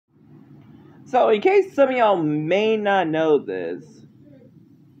So, in case some of y'all may not know this,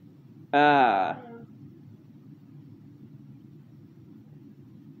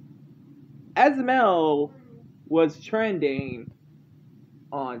 SML was trending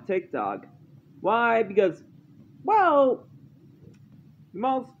on TikTok. Why? Because, well, the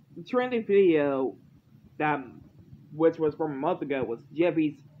most trending video that, which was from a month ago, was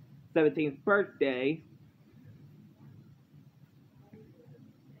Jeffy's 17th birthday.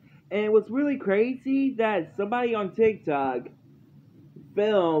 And it was really crazy that somebody on TikTok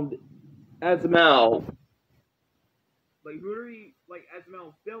filmed SML. Like, literally, like,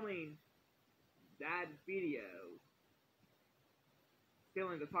 SML filming that video.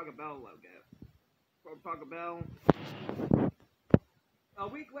 Stealing the Taco Bell logo from Taco Bell. A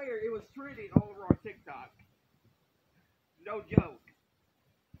week later, it was trending all over on TikTok. No joke.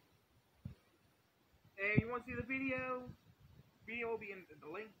 And you want to see the video? Video will be in the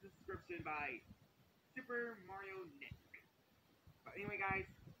link description by Super Mario Nick. But anyway, guys,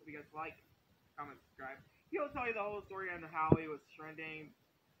 hope you guys like, comment, subscribe. He'll tell you the whole story on how it was trending.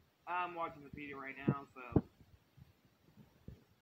 I'm watching the video right now, so